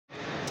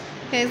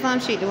Okay, so I'm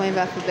Sheik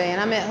Arrington-Bey, and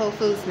I'm at Whole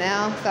Foods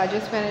now, so I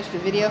just finished the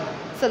video.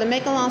 So to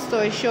make a long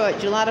story short,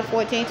 July the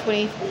 14th,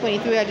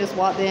 2023, I just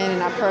walked in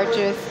and I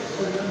purchased.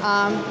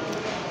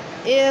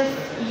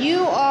 If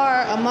you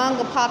are among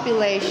a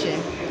population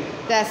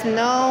that's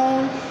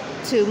known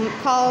to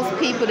cause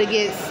people to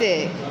get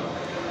sick,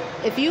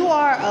 if you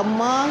are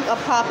among a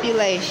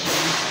population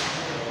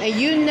and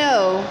you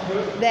know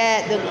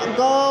that the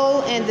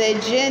goal and the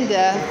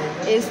agenda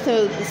is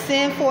to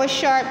send forth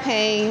sharp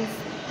pains,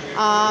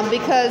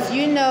 because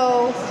you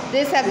know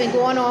this has been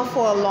going on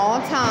for a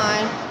long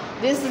time.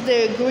 This is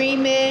the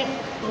agreement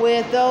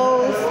with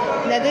those.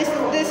 Now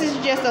this is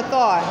just a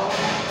thought.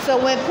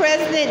 So when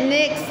President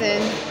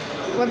Nixon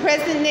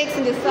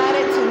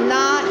decided to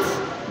not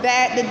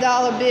back the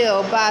dollar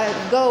bill by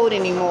gold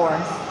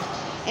anymore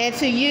and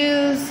to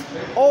use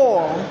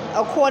oil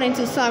according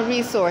to some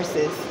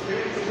resources,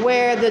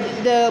 where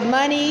the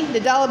money,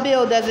 the dollar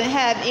bill doesn't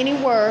have any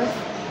worth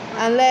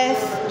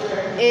unless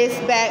it's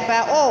backed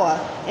by oil.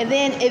 And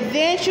then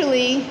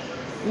eventually,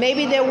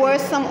 maybe there were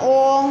some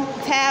oil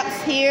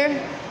taps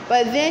here,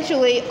 but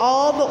eventually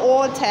all the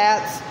oil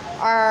taps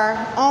are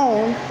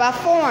owned by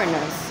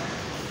foreigners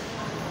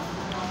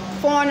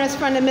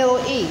from the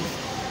Middle East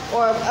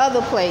or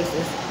other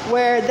places,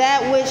 where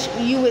that which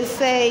you would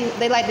say,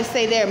 they like to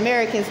say they're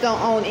Americans,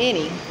 don't own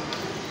any.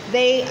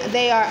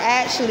 They are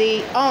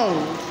actually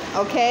owned,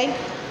 okay?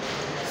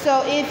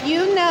 So if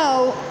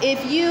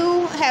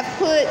you have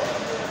put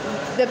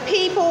the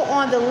people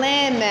on the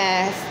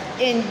landmass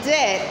in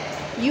debt,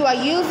 you are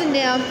using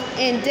them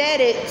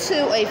indebted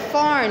to a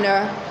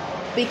foreigner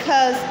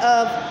because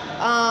of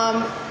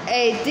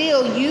a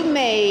deal you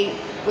made,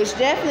 which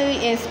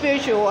definitely in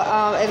spiritual,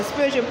 as a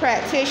spiritual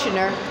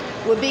practitioner,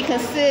 would be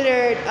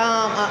considered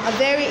a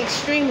very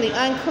extremely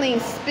unclean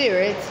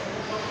spirit.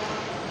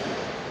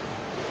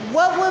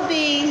 What would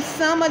be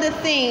some of the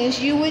things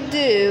you would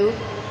do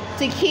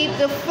to keep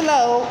the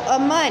flow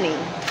of money?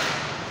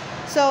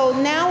 So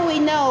now we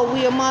know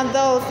we're among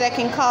those that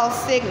can cause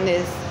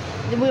sickness.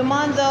 We're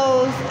among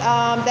those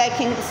that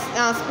can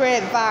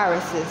spread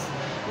viruses.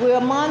 We're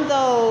among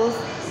those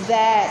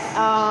that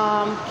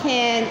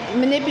can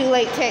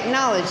manipulate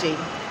technology,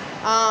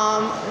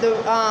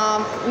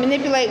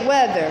 manipulate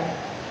weather,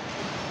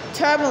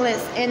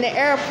 turbulence in the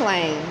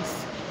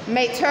airplanes,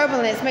 make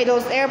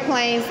those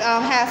airplanes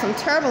have some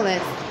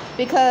turbulence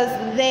because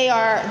they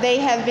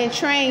have been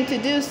trained to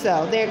do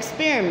so. They're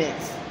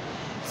experiments.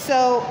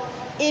 So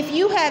if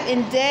you have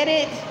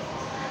indebted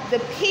the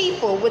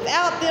people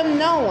without them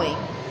knowing,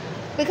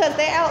 because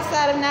they're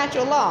outside of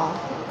natural law.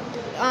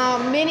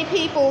 Many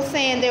people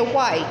saying they're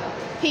white,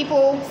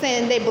 people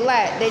saying they're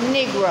black, they're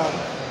Negro,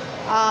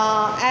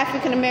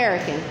 African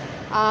American.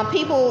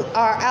 People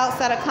are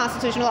outside of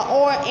constitutional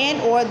law,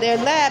 or they're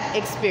lab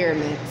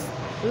experiments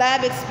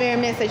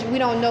that we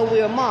don't know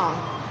we're among.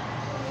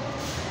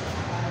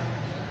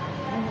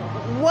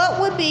 What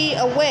would be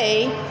a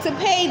way to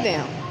pay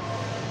them?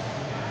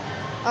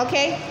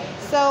 Okay,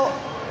 so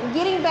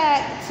getting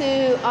back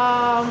to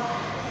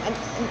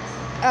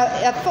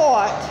a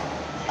thought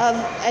of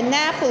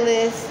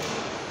Annapolis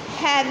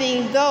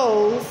having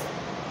those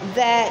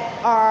that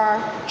are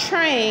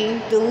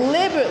trained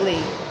deliberately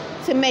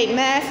to make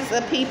masses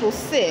of people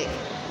sick,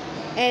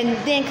 and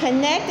then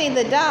connecting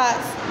the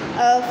dots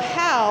of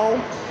how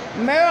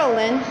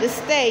Maryland, the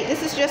state,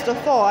 this is just a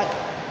thought,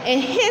 in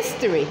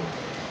history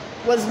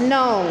was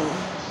known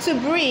to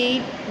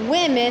breed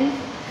women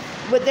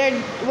with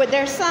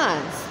their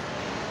sons,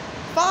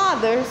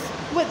 fathers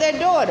with their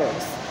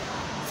daughters,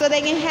 so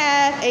they can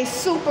have a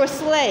super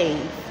slave.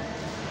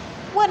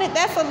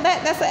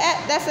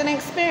 That's an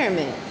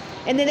experiment.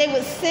 And then they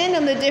would send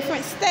them to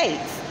different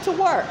states to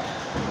work,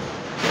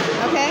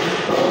 okay?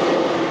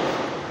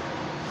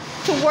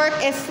 To work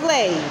as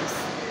slaves.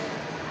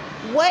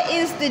 What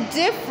is the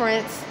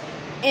difference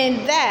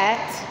in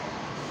that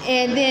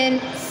and then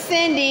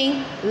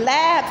sending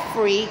lab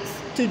freaks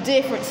to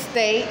different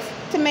states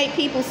to make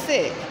people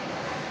sick?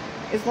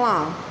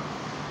 Islam.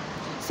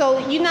 So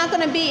you're not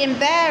going to be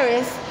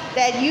embarrassed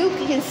that you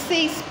can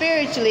see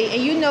spiritually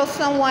and you know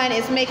someone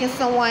is making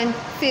someone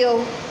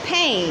feel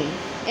pain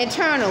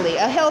internally,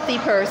 a healthy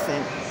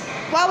person.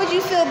 Why would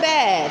you feel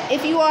bad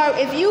if you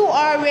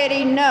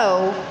already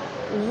know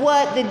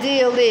what the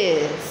deal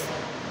is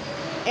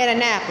in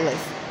Annapolis?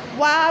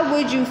 Why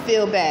would you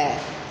feel bad?